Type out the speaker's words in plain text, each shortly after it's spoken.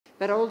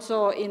but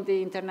also in the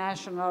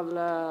international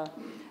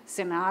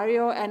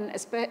scenario, and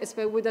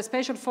with a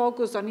special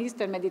focus on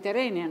Eastern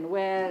Mediterranean,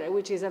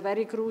 which is a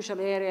very crucial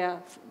area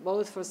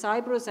both for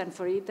Cyprus and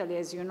for Italy.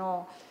 As you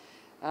know,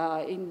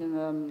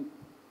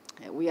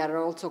 we are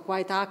also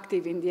quite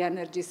active in the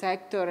energy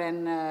sector,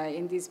 and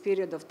in this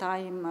period of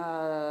time,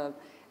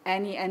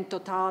 Eni and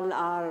Total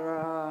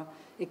are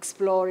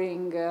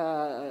exploring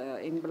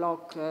in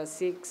Block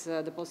 6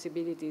 the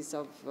possibilities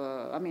of,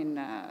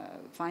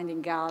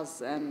 finding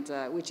gas, and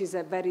which is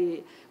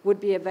would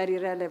be a very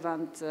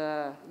relevant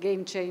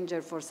game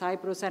changer for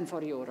Cyprus and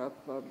for Europe,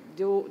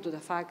 due to the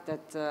fact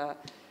that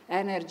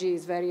energy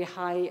is very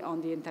high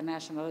on the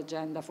international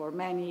agenda for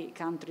many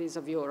countries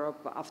of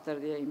Europe after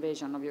the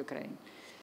invasion of Ukraine.